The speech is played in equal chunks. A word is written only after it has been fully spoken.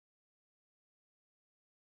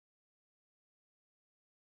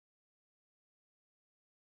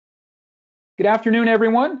Good afternoon,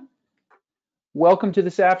 everyone. Welcome to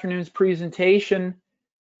this afternoon's presentation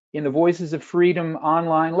in the Voices of Freedom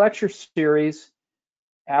online lecture series,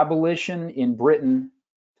 Abolition in Britain,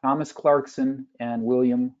 Thomas Clarkson and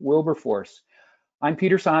William Wilberforce. I'm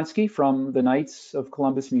Peter Sonsky from the Knights of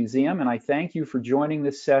Columbus Museum, and I thank you for joining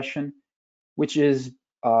this session, which is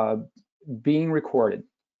being recorded.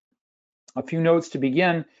 A few notes to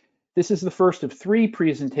begin. This is the first of three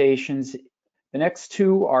presentations. The next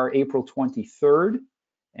two are April 23rd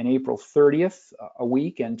and April 30th, a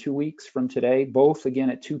week and 2 weeks from today, both again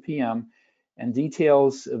at 2 p.m. And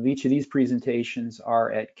details of each of these presentations are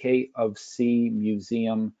at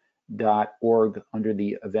kofcmuseum.org under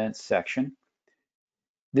the events section.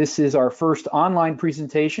 This is our first online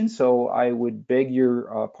presentation, so I would beg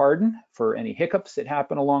your pardon for any hiccups that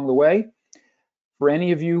happen along the way. For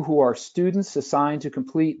any of you who are students assigned to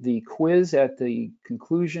complete the quiz at the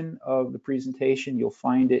conclusion of the presentation, you'll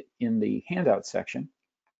find it in the handout section.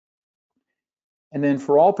 And then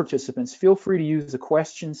for all participants, feel free to use the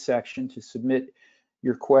questions section to submit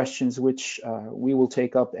your questions, which we will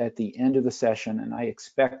take up at the end of the session. And I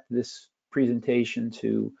expect this presentation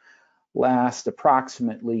to last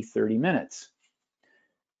approximately 30 minutes.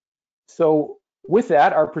 So with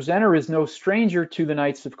that, our presenter is no stranger to the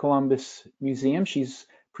Knights of Columbus Museum. She's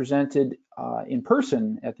presented in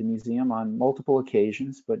person at the museum on multiple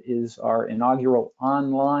occasions, but is our inaugural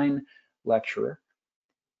online lecturer.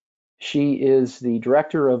 She is the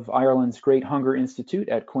director of Ireland's Great Hunger Institute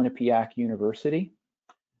at Quinnipiac University,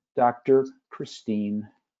 Dr. Christine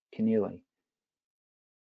Kinealy.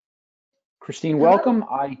 Christine, welcome.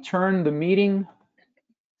 I turn the meeting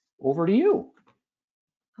over to you.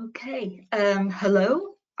 Okay,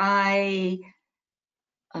 hello.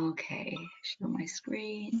 Okay, show my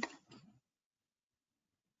screen.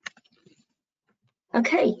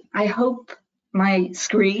 Okay, I hope my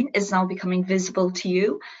screen is now becoming visible to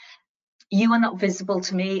you. You are not visible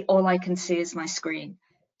to me. All I can see is my screen.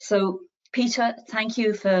 So, Peter, thank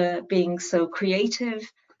you for being so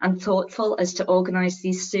creative and thoughtful as to organize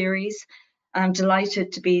these series. I'm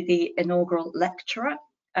delighted to be the inaugural lecturer.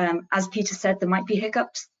 As Peter said, there might be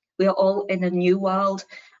hiccups. We are all in a new world.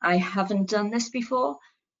 I haven't done this before.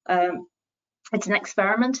 It's an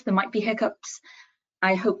experiment. There might be hiccups.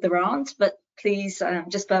 I hope there aren't, but please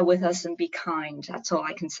just bear with us and be kind. That's all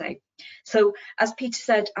I can say. So, as Peter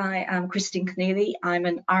said, I am Christine Kinealy. I'm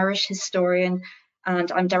an Irish historian, and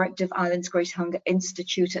I'm director of Ireland's Great Hunger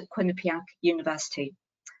Institute at Quinnipiac University.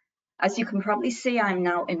 As you can probably see, I'm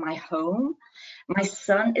now in my home. My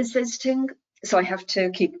son is visiting, so I have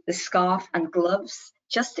to keep the scarf and gloves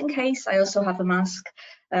just in case. I also have a mask.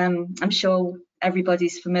 I'm sure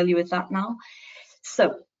everybody's familiar with that now.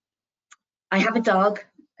 So I have a dog.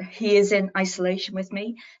 He is in isolation with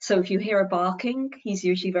me. So if you hear a barking, he's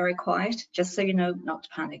usually very quiet, just so you know not to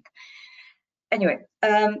panic. Anyway,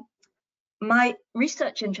 my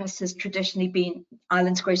research interest has traditionally been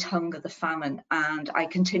Ireland's Great Hunger, the famine, and I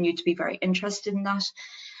continue to be very interested in that.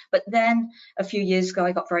 But then a few years ago,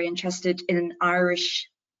 I got very interested in an Irish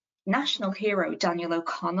national hero, Daniel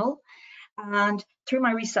O'Connell. And through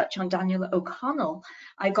my research on Daniel O'Connell,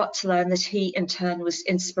 I got to learn that he in turn was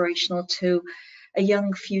inspirational to a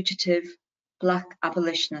young fugitive Black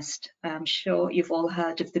abolitionist. I'm sure you've all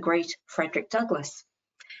heard of the great Frederick Douglass.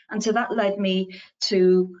 And so that led me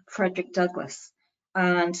to Frederick Douglass.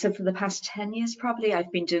 And so for the past 10 years, probably,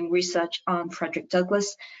 I've been doing research on Frederick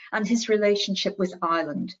Douglass and his relationship with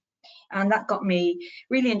Ireland. And that got me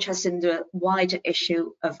really interested in the wider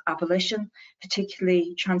issue of abolition,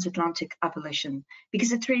 particularly transatlantic abolition,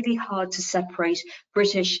 because it's really hard to separate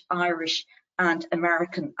British, Irish, and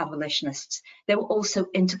American abolitionists. They were also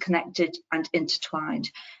interconnected and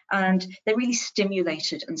intertwined, and they really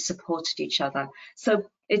stimulated and supported each other. So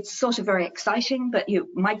it's sort of very exciting, but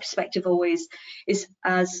my perspective always is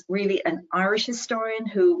as really an Irish historian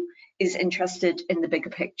who is interested in the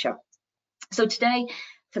bigger picture. So today,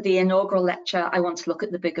 for the inaugural lecture, I want to look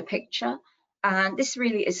at the bigger picture. And this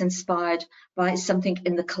really is inspired by something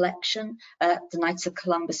in the collection at the Knights of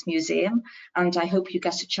Columbus Museum, and I hope you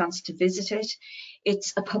get a chance to visit it.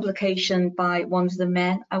 It's a publication by one of the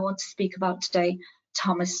men I want to speak about today,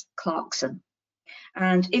 Thomas Clarkson.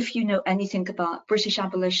 And if you know anything about British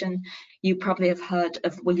abolition, you probably have heard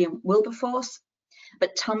of William Wilberforce,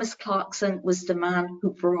 but Thomas Clarkson was the man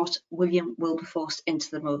who brought William Wilberforce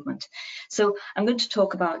into the movement. So I'm going to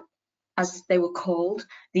talk about, as they were called,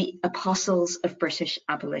 the apostles of British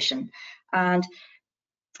abolition. And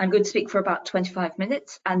I'm going to speak for about 25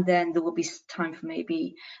 minutes, and then there will be time for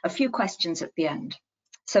maybe a few questions at the end.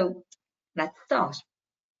 So let's start.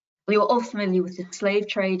 You're all familiar with the slave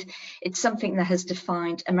trade. It's something that has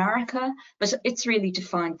defined America, but it's really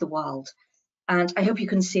defined the world. And I hope you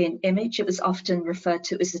can see an image. It was often referred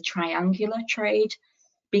to as the triangular trade,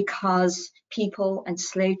 because people,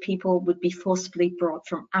 enslaved people, would be forcibly brought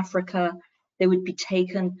from Africa. They would be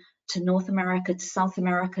taken to North America, to South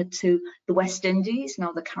America, to the West Indies,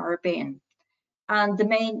 now the Caribbean. And the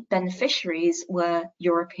main beneficiaries were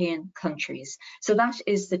European countries. So that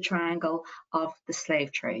is the triangle of the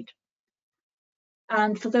slave trade.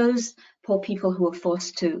 And for those poor people who were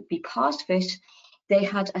forced to be part of it, they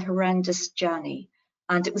had a horrendous journey,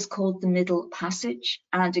 and it was called the Middle Passage.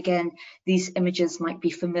 And again, these images might be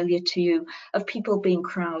familiar to you of people being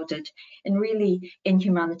crowded in really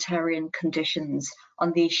inhumanitarian conditions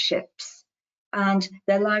on these ships. And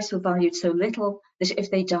their lives were valued so little that if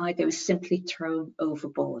they died, they were simply thrown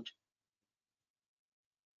overboard.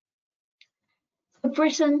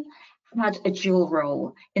 Britain had a dual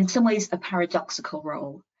role, in some ways a paradoxical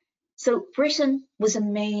role. So Britain was a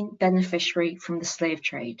main beneficiary from the slave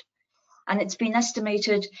trade. And it's been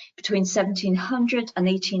estimated between 1700 and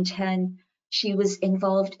 1810, she was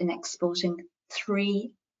involved in exporting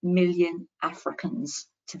 3 million Africans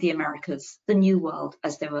to the Americas, the New World,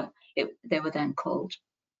 as they were then called.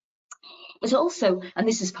 But also, and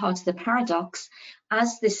this is part of the paradox,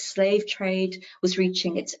 as this slave trade was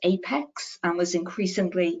reaching its apex and was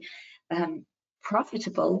increasingly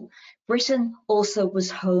profitable, Britain also was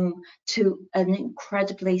home to an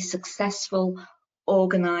incredibly successful,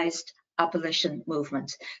 organised abolition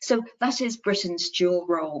movement. So that is Britain's dual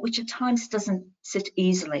role, which at times doesn't sit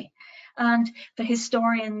easily. And for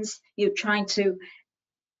historians, you're trying to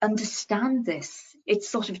understand this. It's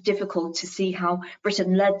sort of difficult to see how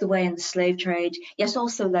Britain led the way in the slave trade, yet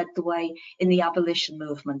also led the way in the abolition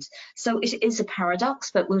movement. So it is a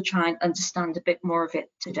paradox, but we'll try and understand a bit more of it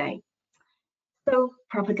today. So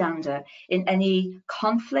propaganda. In any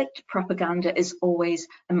conflict, propaganda is always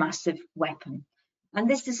a massive weapon. And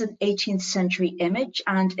this is an 18th century image,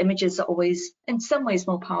 and images are always in some ways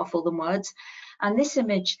more powerful than words. And this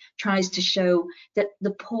image tries to show that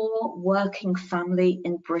the poor working family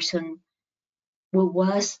in Britain were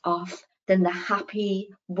worse off than the happy,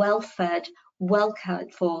 well-fed,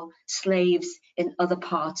 well-cared for slaves in other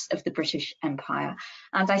parts of the British Empire.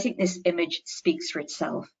 And I think this image speaks for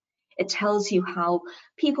itself. It tells you how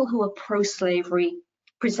people who were pro-slavery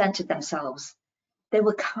presented themselves. They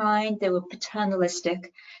were kind, they were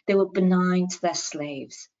paternalistic, they were benign to their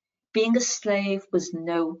slaves. Being a slave was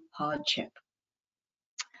no hardship.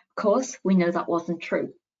 Of course, we know that wasn't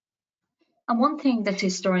true. And one thing that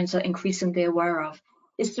historians are increasingly aware of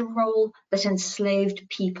is the role that enslaved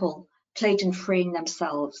people played in freeing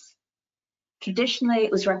themselves. Traditionally,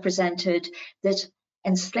 it was represented that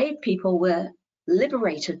enslaved people were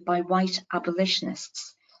liberated by white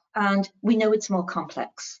abolitionists, and we know it's more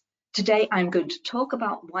complex. Today, I'm going to talk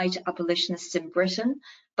about white abolitionists in Britain,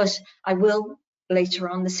 but I will later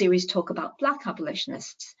on the series talk about Black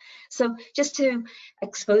abolitionists. So just to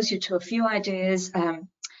expose you to a few ideas,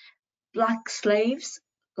 Black slaves,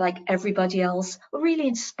 like everybody else, were really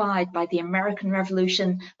inspired by the American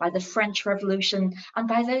Revolution, by the French Revolution, and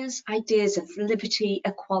by those ideas of liberty,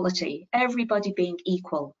 equality, everybody being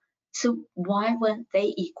equal. So why weren't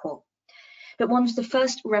they equal? But one of the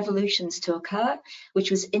first revolutions to occur,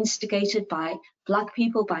 which was instigated by Black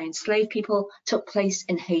people, by enslaved people, took place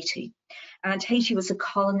in Haiti. And Haiti was a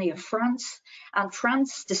colony of France, and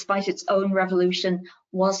France, despite its own revolution,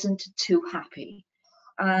 wasn't too happy.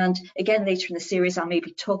 And again, later in the series, I'll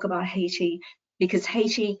maybe talk about Haiti, because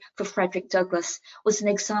Haiti, for Frederick Douglass, was an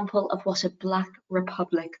example of what a Black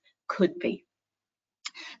republic could be.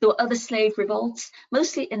 There were other slave revolts,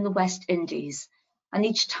 mostly in the West Indies. And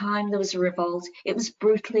each time there was a revolt, it was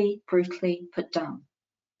brutally, brutally put down.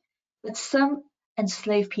 But some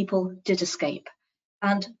enslaved people did escape.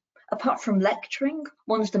 And apart from lecturing,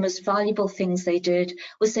 one of the most valuable things they did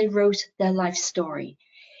was they wrote their life story.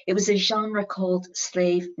 It was a genre called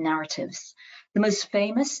slave narratives. The most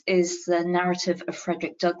famous is the narrative of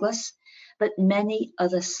Frederick Douglass, but many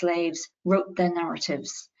other slaves wrote their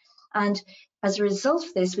narratives. And as a result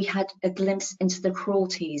of this, we had a glimpse into the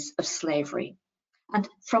cruelties of slavery, and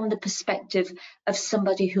from the perspective of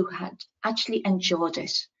somebody who had actually endured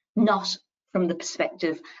it, not from the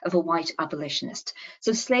perspective of a white abolitionist.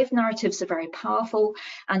 So slave narratives are very powerful,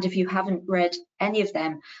 and if you haven't read any of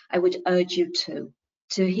them, I would urge you to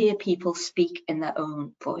hear people speak in their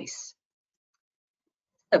own voice.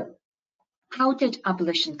 So, how did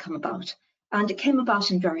abolition come about? And it came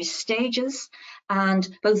about in various stages, and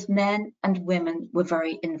both men and women were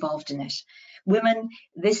very involved in it. Women,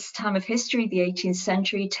 this time of history, the 18th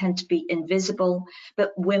century, tend to be invisible,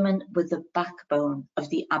 but women were the backbone of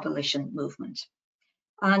the abolition movement.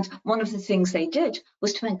 And one of the things they did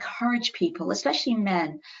was to encourage people, especially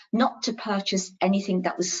men, not to purchase anything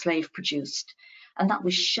that was slave produced. And that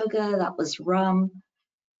was sugar, that was rum,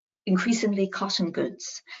 increasingly cotton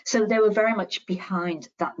goods. So they were very much behind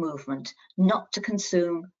that movement, not to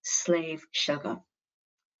consume slave sugar.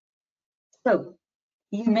 So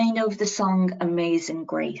you may know of the song Amazing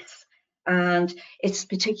Grace, and it's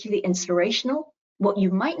particularly inspirational. What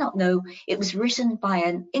you might not know, it was written by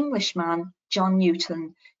an Englishman, John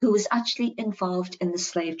Newton, who was actually involved in the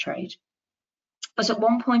slave trade. But at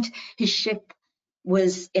one point, his ship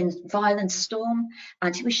was in violent storm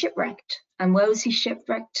and he was shipwrecked. And where was he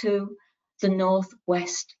shipwrecked to? The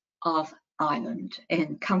northwest of Ireland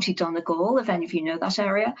in County Donegal, if any of you know that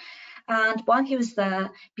area. And while he was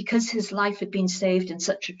there, because his life had been saved in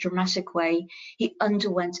such a dramatic way, he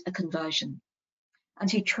underwent a conversion. And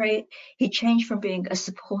he changed from being a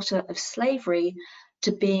supporter of slavery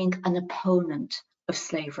to being an opponent of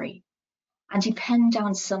slavery. And he penned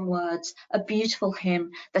down some words, a beautiful hymn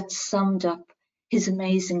that summed up his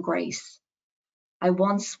amazing grace. I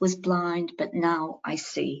once was blind, but now I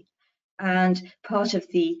see. And part of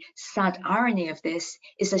the sad irony of this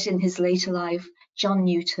is that in his later life, John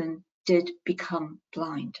Newton did become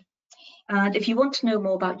blind. And if you want to know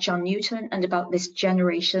more about John Newton and about this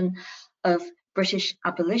generation of British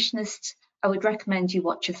abolitionists, I would recommend you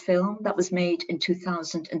watch a film that was made in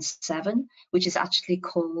 2007, which is actually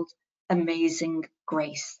called Amazing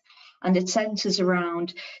Grace. And it centres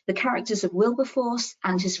around the characters of Wilberforce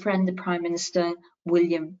and his friend, the Prime Minister,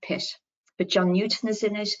 William Pitt. But John Newton is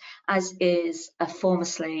in it, as is a former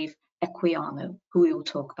slave, Equiano, who we will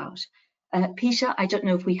talk about. Peter, I don't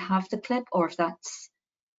know if we have the clip or if that's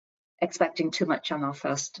expecting too much on our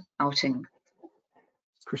first outing.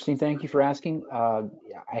 Christine, thank you for asking.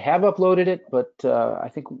 I have uploaded it, but I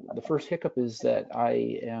think the first hiccup is that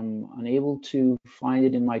I am unable to find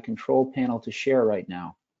it in my control panel to share right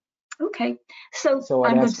now. Okay, so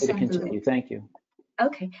I'd I'm going ask to you to send the continue. link. Thank you.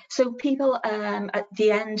 Okay, so people, at the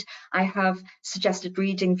end, I have suggested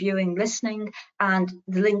reading, viewing, listening, and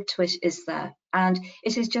the link to it is there. And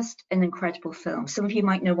it is just an incredible film. Some of you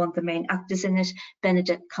might know one of the main actors in it,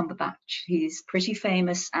 Benedict Cumberbatch. He's pretty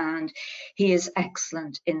famous and he is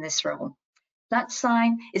excellent in this role. That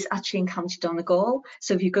sign is actually in County Donegal.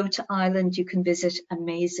 So if you go to Ireland, you can visit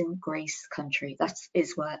Amazing Grace Country. That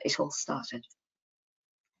is where it all started.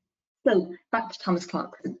 So back to Thomas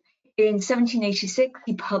Clarkson. In 1786,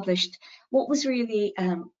 he published what was really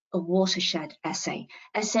a watershed essay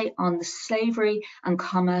on the slavery and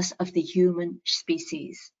commerce of the human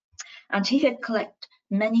species. And he had collected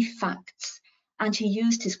many facts, and he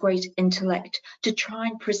used his great intellect to try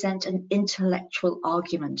and present an intellectual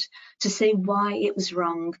argument to say why it was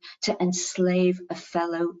wrong to enslave a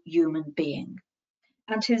fellow human being.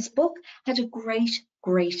 And his book had a great,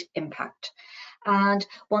 great impact. And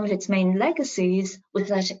one of its main legacies was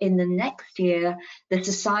that in the next year, the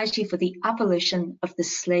Society for the Abolition of the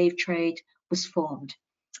Slave Trade was formed.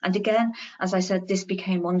 And again, as I said, this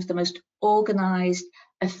became one of the most organized,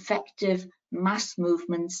 effective mass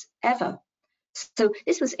movements ever. So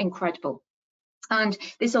this was incredible. And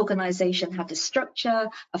this organization had a structure,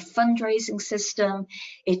 a fundraising system,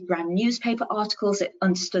 it ran newspaper articles, it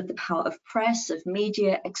understood the power of press, of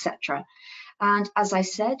media, etc. And as I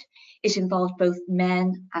said, it involved both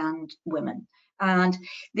men and women. And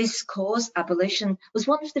this cause, abolition, was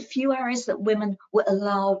one of the few areas that women were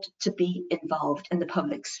allowed to be involved in the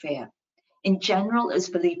public sphere. In general, it was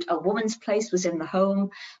believed a woman's place was in the home,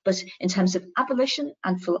 but in terms of abolition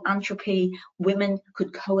and philanthropy, women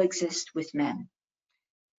could coexist with men.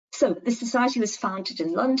 So the society was founded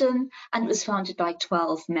in London, and it was founded by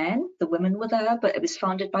 12 men. The women were there, but it was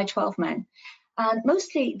founded by 12 men. And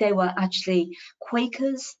mostly they were actually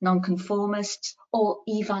Quakers, nonconformists, or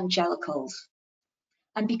evangelicals.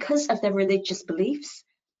 And because of their religious beliefs,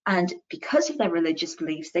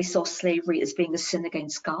 they saw slavery as being a sin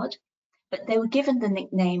against God, but they were given the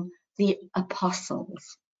nickname the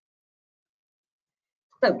Apostles.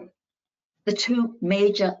 So the two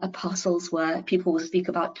major apostles were, people will speak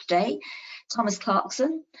about today, Thomas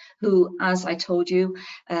Clarkson, who, as I told you,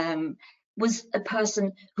 was a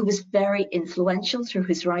person who was very influential through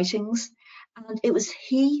his writings, and it was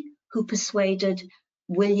he who persuaded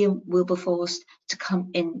William Wilberforce to come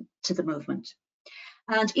into the movement.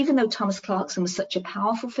 And even though Thomas Clarkson was such a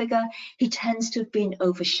powerful figure, he tends to have been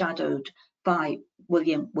overshadowed by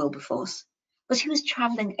William Wilberforce. but he was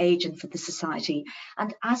traveling agent for the society,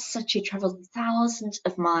 and as such he traveled thousands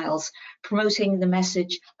of miles promoting the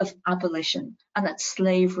message of abolition and that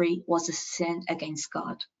slavery was a sin against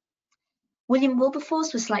God. William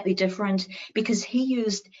Wilberforce was slightly different because he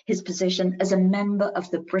used his position as a member of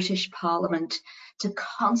the British Parliament to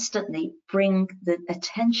constantly bring the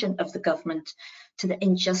attention of the government to the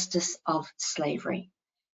injustice of slavery.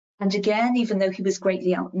 And again, even though he was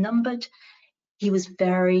greatly outnumbered, he was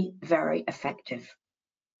very, very effective.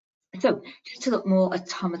 So just to look more at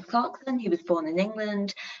Thomas Clarkson, he was born in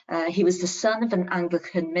England. He was the son of an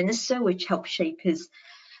Anglican minister, which helped shape his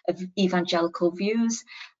evangelical views,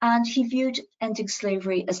 and he viewed ending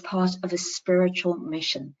slavery as part of a spiritual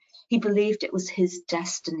mission. He believed it was his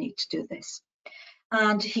destiny to do this.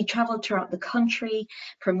 And he traveled throughout the country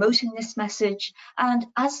promoting this message, and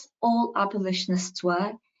as all abolitionists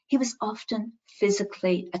were, he was often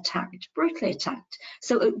physically attacked, brutally attacked.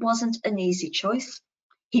 So it wasn't an easy choice.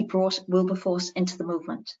 He brought Wilberforce into the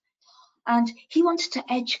movement, and he wanted to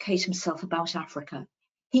educate himself about Africa.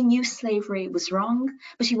 He knew slavery was wrong,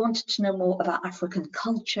 but he wanted to know more about African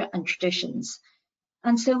culture and traditions.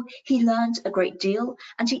 And so he learned a great deal,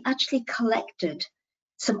 and he actually collected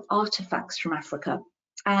some artifacts from Africa.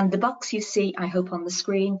 And the box you see, I hope, on the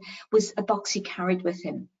screen was a box he carried with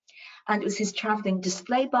him. And it was his traveling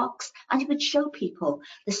display box, and he would show people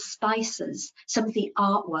the spices, some of the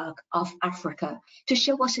artwork of Africa, to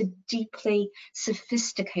show what a deeply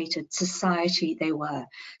sophisticated society they were.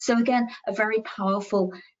 So again, a very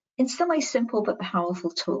powerful, in some ways simple, but powerful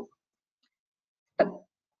tool.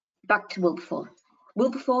 Back to Wilberforce.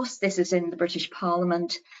 Wilberforce, this is in the British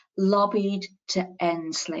Parliament, lobbied to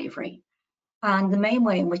end slavery. And the main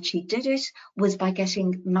way in which he did it was by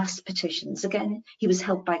getting mass petitions. Again, he was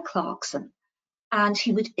helped by Clarkson. And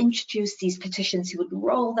he would introduce these petitions, he would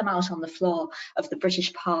roll them out on the floor of the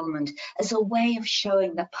British Parliament as a way of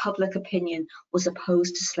showing that public opinion was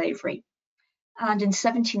opposed to slavery. And in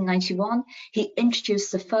 1791, he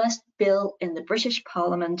introduced the first bill in the British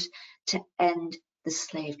Parliament to end the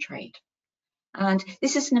slave trade. And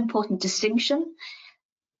this is an important distinction: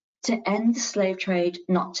 to end the slave trade,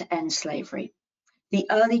 not to end slavery. The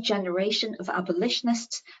early generation of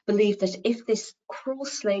abolitionists believed that if this cruel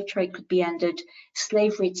slave trade could be ended,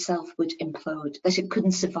 slavery itself would implode, that it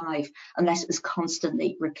couldn't survive unless it was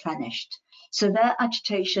constantly replenished. So their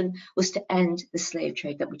agitation was to end the slave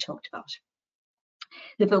trade that we talked about.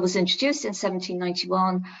 The bill was introduced in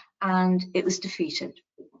 1791 and it was defeated.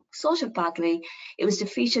 Sort of badly, it was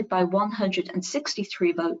defeated by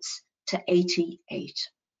 163 votes to 88.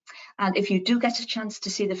 And if you do get a chance to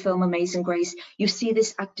see the film Amazing Grace, you see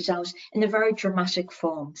this acted out in a very dramatic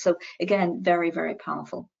form. So again, very, very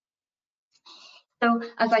powerful. So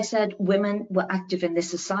as I said, women were active in this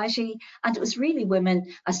society, and it was really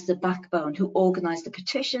women as the backbone who organised the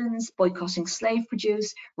petitions, boycotting slave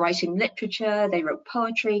produce, writing literature, they wrote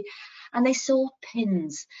poetry, and they sold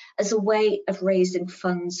pins as a way of raising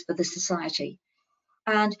funds for the society.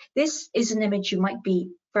 And this is an image you might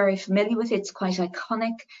be very familiar with. It's quite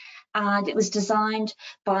iconic. And it was designed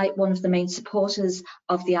by one of the main supporters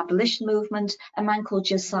of the abolition movement, a man called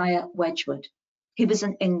Josiah Wedgwood. He was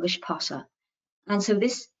an English potter. And so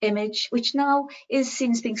this image, which now is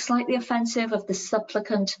seen as being slightly offensive, of the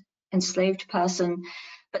supplicant enslaved person,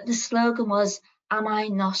 but the slogan was, "Am I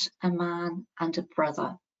not a man and a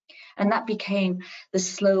brother?" And that became the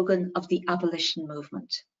slogan of the abolition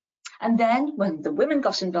movement. And then when the women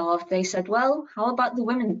got involved, they said, well, how about the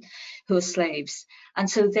women who are slaves? And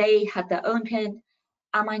so they had their own pin,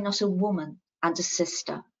 "Am I not a woman and a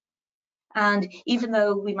sister?" And even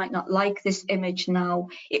though we might not like this image now,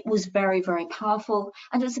 it was very, very powerful.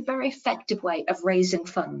 And it was a very effective way of raising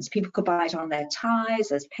funds. People could buy it on their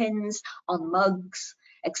ties, as pins, on mugs,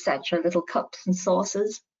 etc., little cups and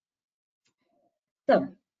saucers. So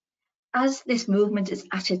as this movement is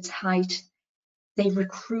at its height, they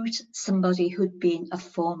recruit somebody who'd been a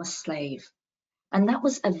former slave. And that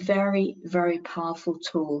was a very, very powerful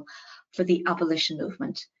tool for the abolition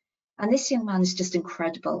movement. And this young man is just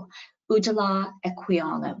incredible, Udala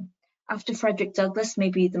Equiano, after Frederick Douglass,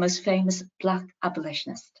 maybe the most famous Black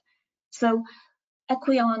abolitionist. So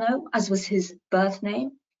Equiano, as was his birth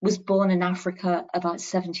name, was born in Africa about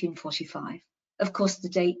 1745. Of course, the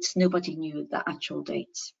dates, nobody knew the actual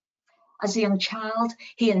dates. As a young child,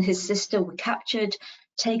 he and his sister were captured,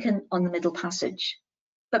 taken on the Middle Passage.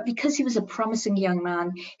 But because he was a promising young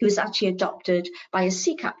man, he was actually adopted by a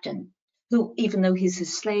sea captain who, even though he's a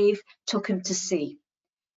slave, took him to sea.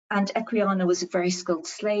 And Equiano was a very skilled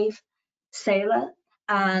sailor,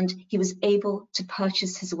 and he was able to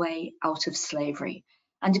purchase his way out of slavery.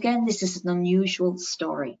 And again, this is an unusual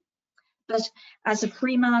story. But as a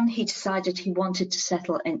free man, he decided he wanted to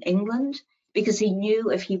settle in England because he knew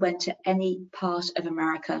if he went to any part of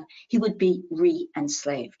America, he would be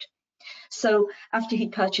re-enslaved. So after he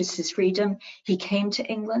purchased his freedom, he came to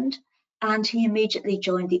England and he immediately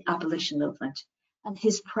joined the abolition movement. And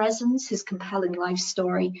his presence, his compelling life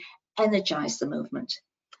story, energized the movement.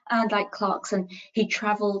 And like Clarkson, he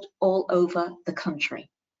traveled all over the country.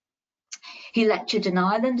 He lectured in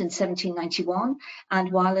Ireland in 1791,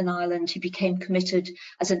 and while in Ireland, he became committed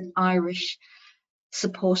as an Irish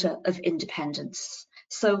supporter of independence.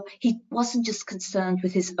 So he wasn't just concerned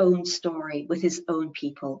with his own story, with his own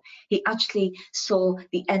people. He actually saw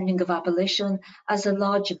the ending of abolition as a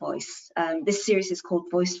larger voice. This series is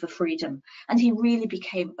called Voice for Freedom, and he really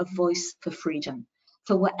became a voice for freedom.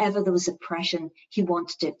 For wherever there was oppression, he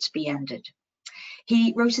wanted it to be ended.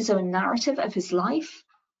 He wrote his own narrative of his life,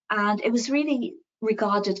 and it was really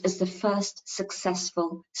regarded as the first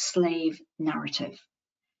successful slave narrative.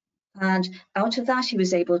 And out of that, he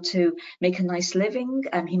was able to make a nice living.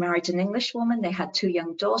 He married an English woman. They had 2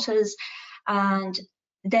 young daughters. And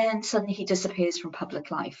then suddenly he disappears from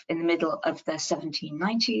public life in the middle of the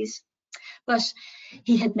 1790s. But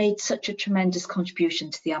he had made such a tremendous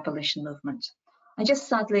contribution to the abolition movement. And just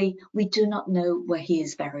sadly, we do not know where he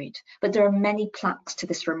is buried. But there are many plaques to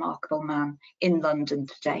this remarkable man in London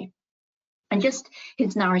today. And just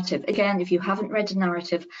his narrative, again, if you haven't read a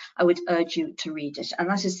narrative, I would urge you to read it. And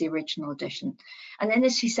that is the original edition. And in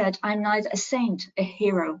this, he said, I'm neither a saint, a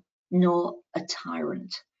hero, nor a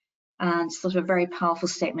tyrant. And sort of a very powerful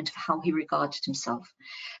statement of how he regarded himself.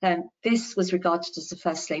 This was regarded as the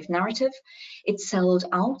first slave narrative. It sold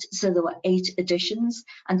out, so there were 8 editions,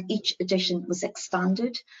 and each edition was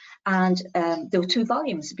expanded. And there were 2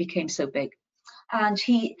 volumes, it became so big. And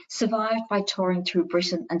he survived by touring through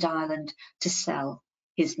Britain and Ireland to sell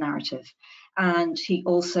his narrative. And he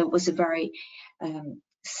also was a very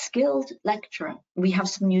skilled lecturer. We have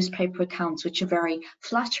some newspaper accounts which are very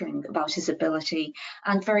flattering about his ability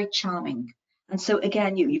and very charming. And so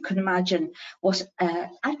again, you can imagine what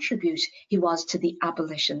attribute he was to the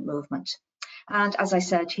abolition movement. And as I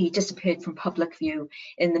said, he disappeared from public view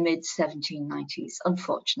in the mid-1790s,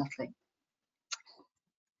 unfortunately.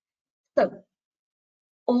 So,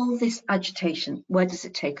 all this agitation, where does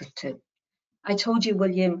it take us to? I told you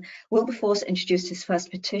Wilberforce introduced his first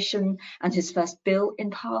petition and his first bill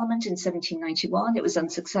in Parliament in 1791. It was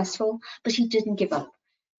unsuccessful, but he didn't give up.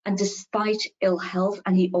 And despite ill health,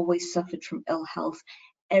 and he always suffered from ill health,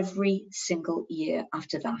 every single year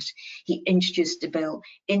after that, he introduced a bill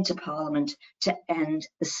into Parliament to end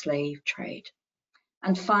the slave trade.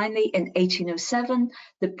 And finally, in 1807,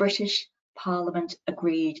 the British Parliament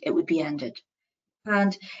agreed it would be ended.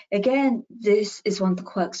 And again, this is one of the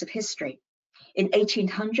quirks of history. In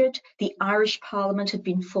 1800, the Irish Parliament had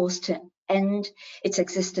been forced to end its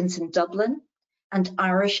existence in Dublin, and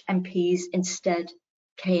Irish MPs instead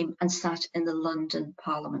came and sat in the London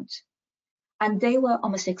Parliament. And they were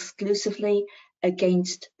almost exclusively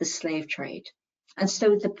against the slave trade. And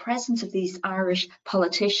so the presence of these Irish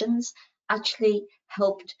politicians actually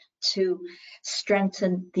helped to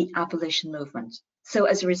strengthen the abolition movement. So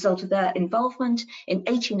as a result of their involvement, in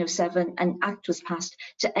 1807, an act was passed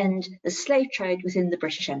to end the slave trade within the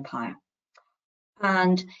British Empire.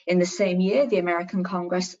 And in the same year, the American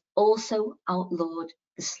Congress also outlawed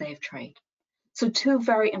the slave trade. So 2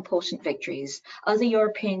 very important victories. Other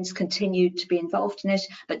Europeans continued to be involved in it,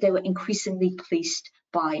 but they were increasingly policed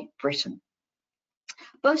by Britain.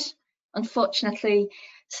 But unfortunately,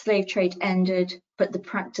 slave trade ended, but the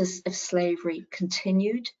practice of slavery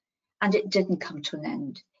continued. And it didn't come to an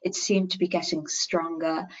end. It seemed to be getting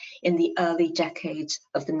stronger in the early decades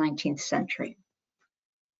of the 19th century.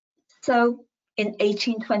 So in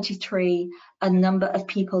 1823, a number of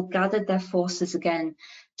people gathered their forces again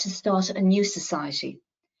to start a new society.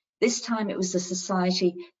 This time it was a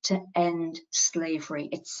society to end slavery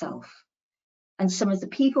itself. And some of the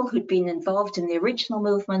people who'd been involved in the original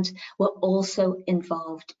movement were also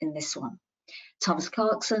involved in this one. Thomas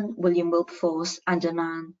Clarkson, William Wilberforce, and a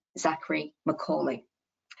man, Zachary Macaulay.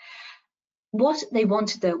 What they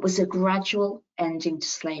wanted, though, was a gradual ending to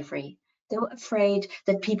slavery. They were afraid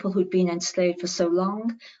that people who'd been enslaved for so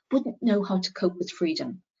long wouldn't know how to cope with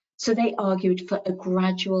freedom. So they argued for a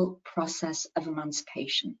gradual process of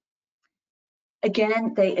emancipation.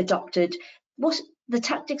 Again, they adopted the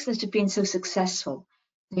tactics that had been so successful.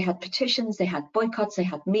 They had petitions, they had boycotts, they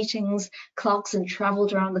had meetings. Clarkson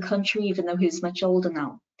travelled around the country, even though he was much older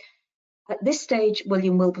now. At this stage,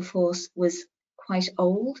 William Wilberforce was quite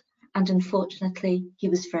old, and unfortunately, he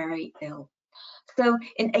was very ill. So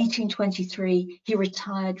in 1823, he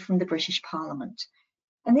retired from the British Parliament.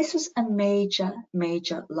 And this was a major,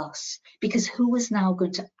 major loss, because who was now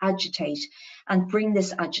going to agitate and bring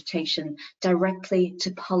this agitation directly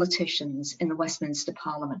to politicians in the Westminster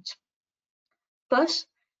Parliament? But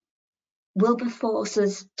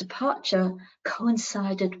Wilberforce's departure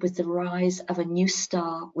coincided with the rise of a new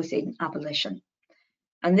star within abolition.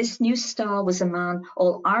 And this new star was a man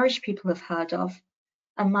all Irish people have heard of,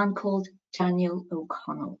 a man called Daniel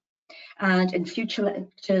O'Connell. And in future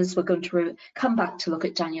lectures, we're going to come back to look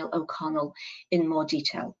at Daniel O'Connell in more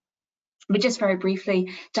detail. But just very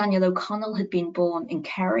briefly, Daniel O'Connell had been born in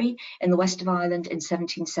Kerry in the west of Ireland in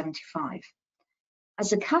 1775.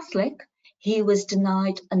 As a Catholic, he was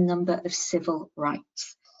denied a number of civil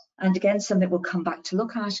rights. And again, something we'll come back to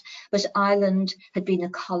look at, but Ireland had been a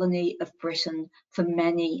colony of Britain for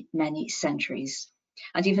many, many centuries.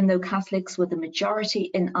 And even though Catholics were the majority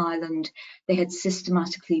in Ireland, they had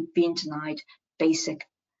systematically been denied basic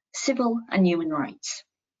civil and human rights.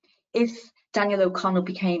 If Daniel O'Connell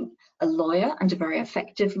became a lawyer, and a very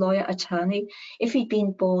effective lawyer attorney, if he'd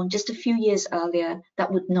been born just a few years earlier,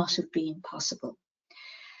 that would not have been possible.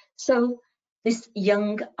 So this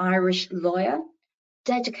young Irish lawyer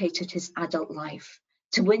dedicated his adult life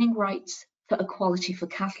to winning rights for equality for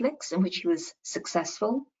Catholics, in which he was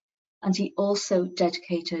successful, and he also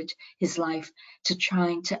dedicated his life to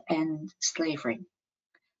trying to end slavery.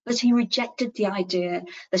 But he rejected the idea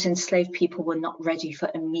that enslaved people were not ready for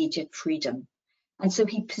immediate freedom. And so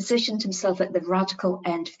he positioned himself at the radical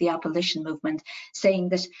end of the abolition movement, saying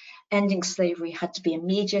that ending slavery had to be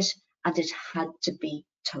immediate and it had to be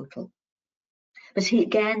total. But he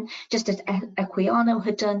again, just as Equiano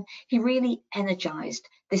had done, he really energized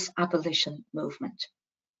this abolition movement.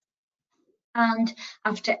 And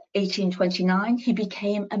after 1829, he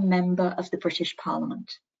became a member of the British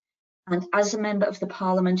Parliament. And as a member of the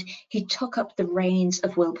Parliament, he took up the reins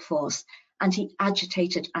of Wilberforce, and he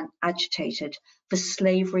agitated and agitated for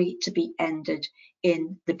slavery to be ended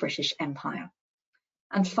in the British Empire.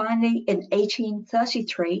 And finally, in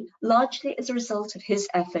 1833, largely as a result of his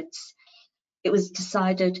efforts, it was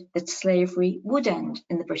decided that slavery would end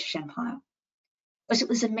in the British Empire. But it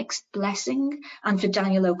was a mixed blessing, and for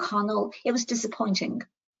Daniel O'Connell, it was disappointing,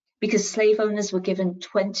 because slave owners were given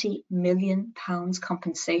 £20 million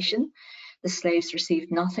compensation. The slaves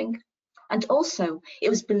received nothing. And also, it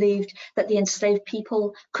was believed that the enslaved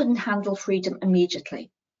people couldn't handle freedom immediately.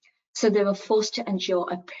 So they were forced to endure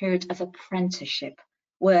a period of apprenticeship,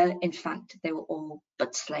 where, in fact, they were all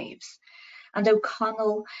but slaves. And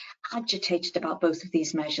O'Connell agitated about both of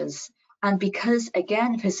these measures. And because,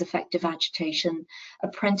 again, of his effective agitation,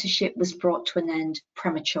 apprenticeship was brought to an end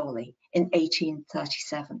prematurely in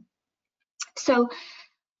 1837. So,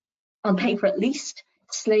 on paper at least,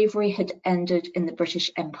 slavery had ended in the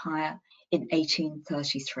British Empire in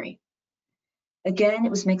 1833. Again,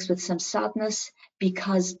 it was mixed with some sadness,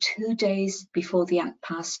 because 2 days before the Act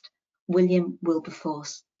passed, William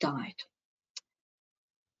Wilberforce died.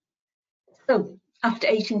 So, after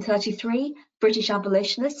 1833, British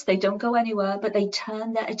abolitionists, they don't go anywhere, but they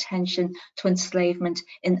turn their attention to enslavement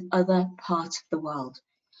in other parts of the world,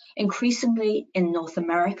 increasingly in North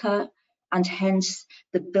America, and hence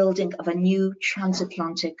the building of a new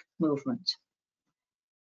transatlantic movement.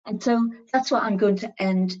 And so that's what I'm going to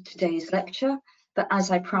end today's lecture. But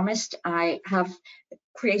as I promised, I have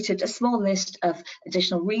created a small list of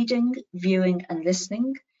additional reading, viewing, and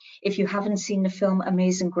listening. If you haven't seen the film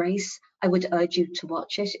Amazing Grace, I would urge you to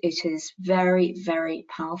watch it. It is very, very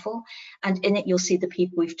powerful. And in it, you'll see the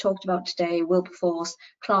people we've talked about today: Wilberforce,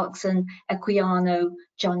 Clarkson, Equiano,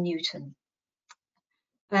 John Newton.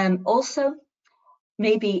 Also,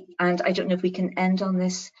 maybe, and I don't know if we can end on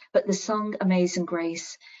this, but the song Amazing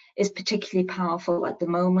Grace is particularly powerful at the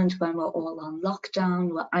moment when we're all on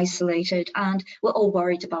lockdown, we're isolated, and we're all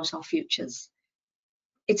worried about our futures.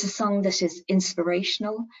 It's a song that is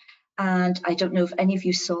inspirational, and I don't know if any of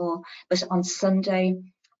you saw, but on Sunday,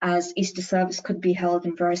 as Easter service could be held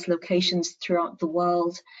in various locations throughout the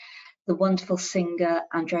world, the wonderful singer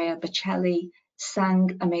Andrea Bocelli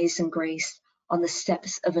sang Amazing Grace on the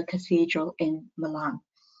steps of a cathedral in Milan.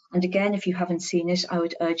 And again, if you haven't seen it, I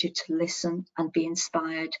would urge you to listen and be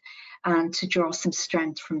inspired and to draw some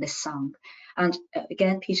strength from this song. And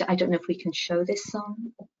again, Peter, I don't know if we can show this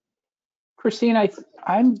song. Christine,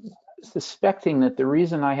 I'm suspecting that the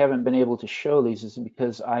reason I haven't been able to show these is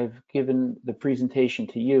because I've given the presentation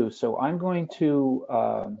to you. So I'm going to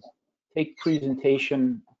take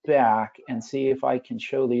presentation back and see if I can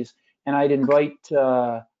show these. And I'd invite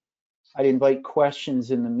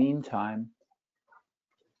questions in the meantime.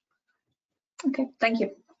 Okay, thank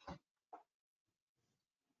you.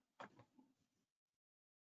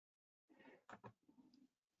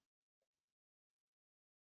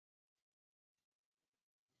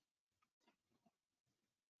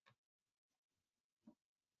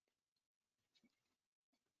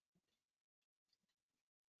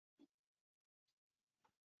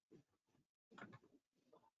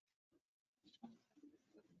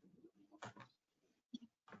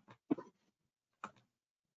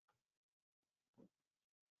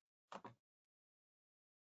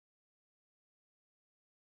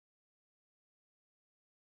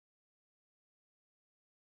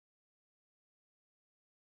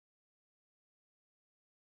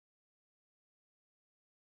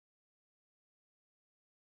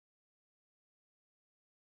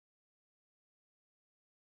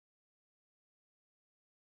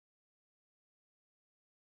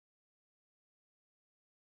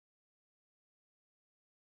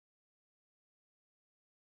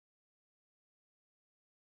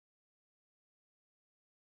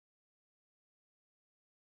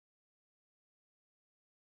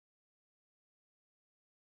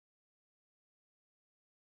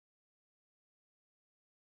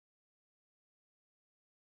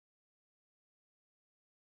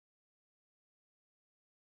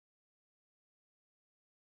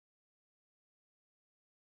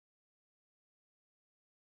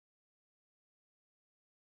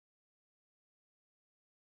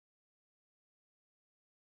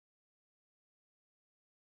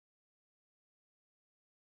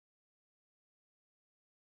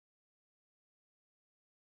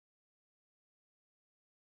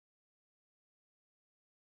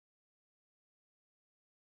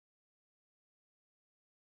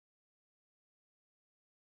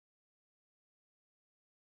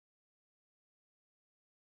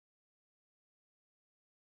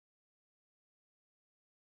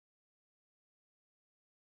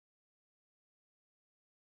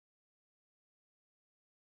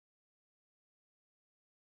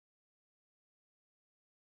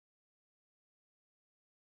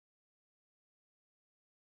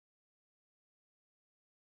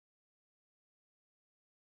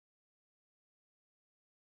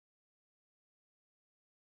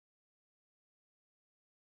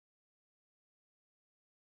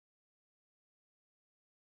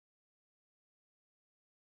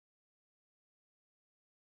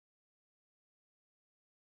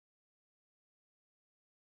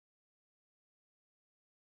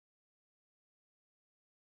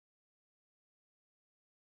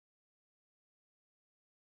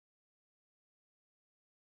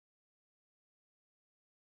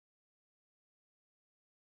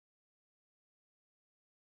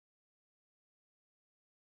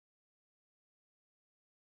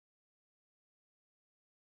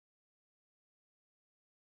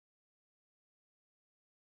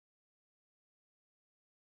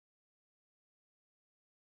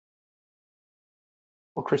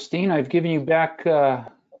 Well, Christine, I've given you back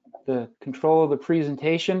the control of the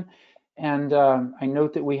presentation, and I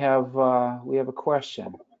note that we have a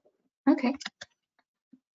question. Okay.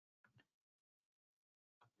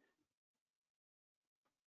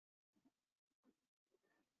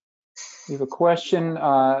 We have a question.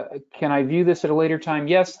 Can I view this at a later time?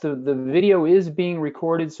 Yes, the video is being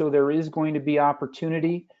recorded, so there is going to be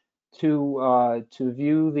opportunity to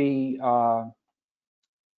view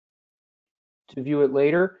it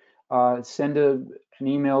later. Send an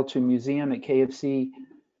email to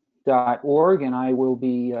museum@kfc.org, and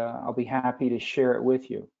I'll be happy to share it with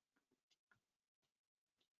you.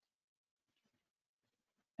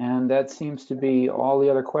 And that seems to be all the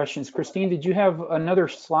other questions. Christine, did you have another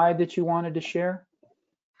slide that you wanted to share?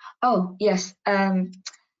 Oh, yes. I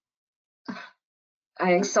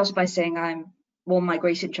started by saying I'm one of my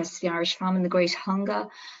great interests, the Irish famine, the Great Hunger,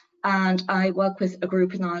 and I work with a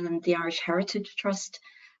group in Ireland, the Irish Heritage Trust,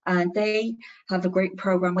 and they have a great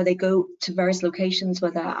program where they go to various locations where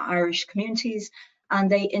there are Irish communities, and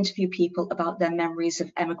they interview people about their memories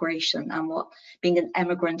of emigration and what being an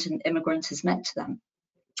emigrant and immigrant has meant to them.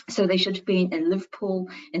 So they should have been in Liverpool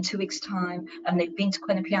in 2 weeks' time, and they've been to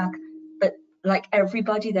Quinnipiac. But like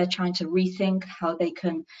everybody, they're trying to rethink how they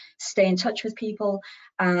can stay in touch with people.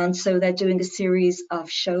 And so they're doing a series of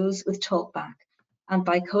shows with Talkback. And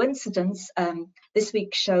by coincidence, this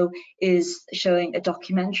week's show is showing a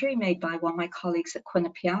documentary made by one of my colleagues at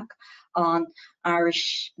Quinnipiac on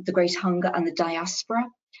the Great Hunger and the diaspora.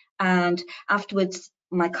 And afterwards,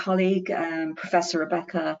 my colleague, Professor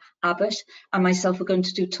Rebecca Abbott, and myself are going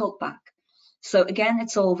to do Talkback. So again,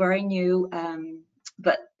 it's all very new,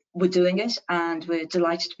 but we're doing it, and we're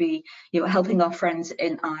delighted to be, helping our friends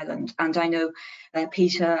in Ireland. And I know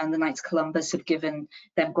Peter and the Knights Columbus have given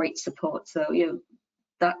them great support. So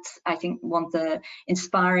that's, I think, one of the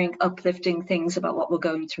inspiring, uplifting things about what we're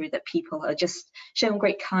going through, that people are just showing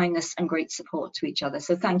great kindness and great support to each other.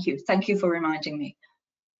 So thank you for reminding me.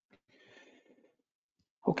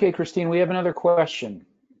 Okay, Christine, we have another question.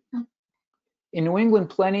 In New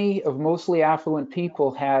England, plenty of mostly affluent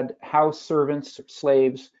people had house servants,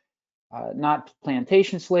 slaves, not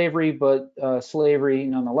plantation slavery, but slavery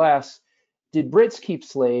nonetheless. Did Brits keep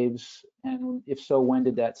slaves? And if so, when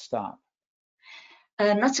did that stop?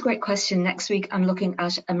 That's a great question. Next week, I'm looking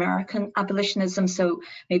at American abolitionism, so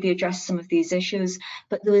maybe address some of these issues.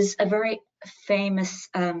 But there was a very famous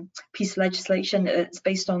piece of legislation, it's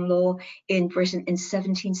based on law in Britain in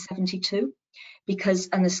 1772, because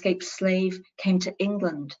an escaped slave came to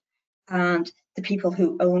England, and the people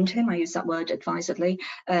who owned him, I use that word advisedly,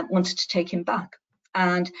 wanted to take him back.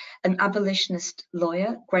 And an abolitionist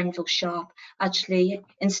lawyer, Grenville Sharp, actually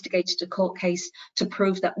instigated a court case to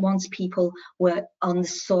prove that once people were on the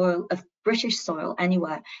soil of British soil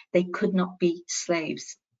anywhere, they could not be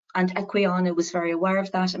slaves. And Equiano was very aware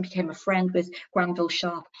of that and became a friend with Grenville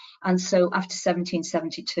Sharp. And so after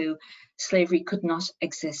 1772, slavery could not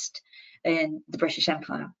exist in the British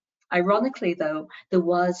Empire. Ironically, though, there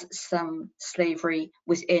was some slavery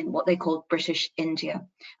within what they called British India.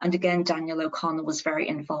 And again, Daniel O'Connell was very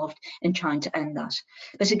involved in trying to end that.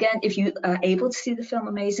 But again, if you are able to see the film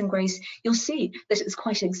Amazing Grace, you'll see that it's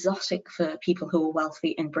quite exotic for people who are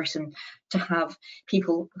wealthy in Britain to have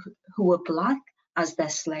people who were Black as their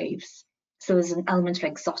slaves. So there's an element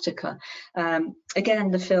of exotica. Again,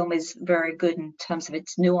 the film is very good in terms of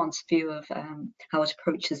its nuanced view of how it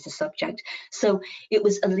approaches the subject. So it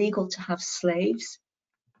was illegal to have slaves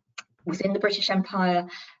within the British Empire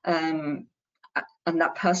on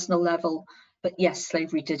that personal level. But yes,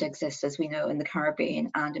 slavery did exist, as we know, in the Caribbean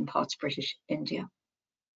and in parts of British India.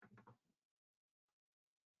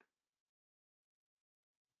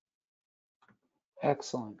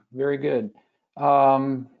 Excellent, very good.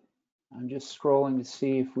 I'm just scrolling to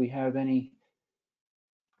see if we have any.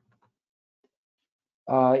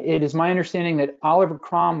 It is my understanding that Oliver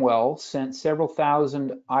Cromwell sent several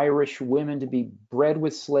thousand Irish women to be bred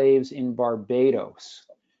with slaves in Barbados.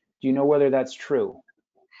 Do you know whether that's true?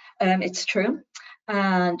 It's true.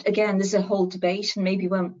 And again, there's a whole debate, and maybe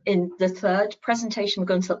when in the third presentation, we're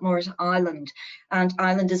going to look more at Ireland. And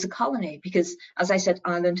Ireland is a colony because, as I said,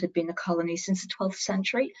 Ireland had been a colony since the 12th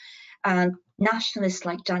century. And nationalists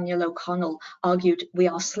like Daniel O'Connell argued we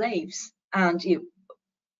are slaves, and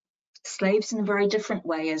slaves in a very different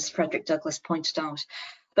way, as Frederick Douglass pointed out.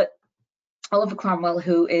 But Oliver Cromwell,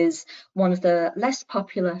 who is one of the less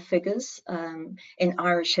popular figures in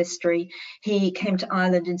Irish history. He came to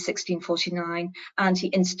Ireland in 1649 and he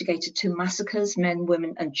instigated 2 massacres, men,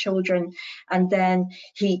 women and children. And then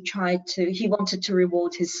he wanted to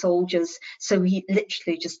reward his soldiers. So he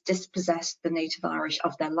literally just dispossessed the native Irish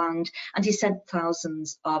of their land, and he sent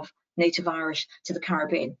thousands of native Irish to the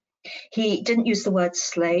Caribbean. He didn't use the word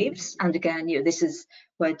slaves. And again, this is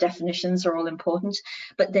where definitions are all important,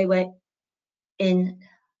 but they were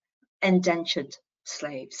indentured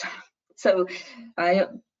slaves. So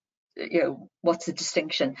what's the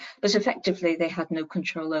distinction? But effectively they had no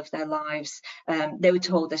control over their lives. They were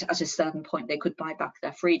told that at a certain point they could buy back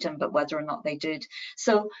their freedom, but whether or not they did.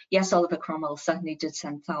 So yes, Oliver Cromwell certainly did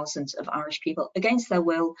send thousands of Irish people against their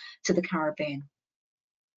will to the Caribbean.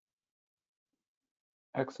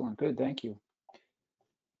 Excellent, good, thank you.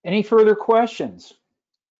 Any further questions?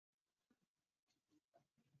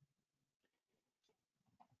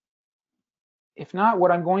 If not,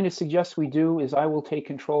 what I'm going to suggest we do is I will take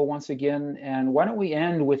control once again, and why don't we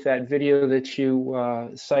end with that video that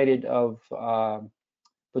you cited of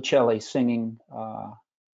Bocelli singing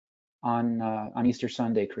on Easter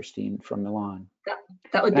Sunday, Christine, from Milan.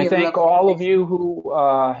 That would be. I thank all of you who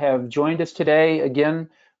have joined us today. Again,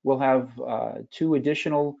 we'll have 2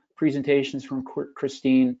 additional presentations from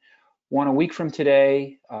Christine, one a week from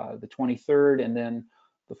today, the 23rd, and then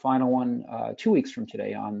the final one 2 weeks from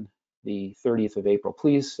today on the 30th of April.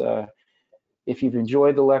 Please, if you've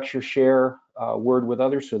enjoyed the lecture, share word with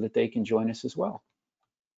others so that they can join us as well.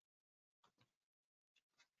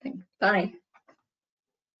 Bye.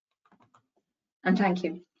 And thank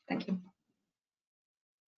you. Thank you.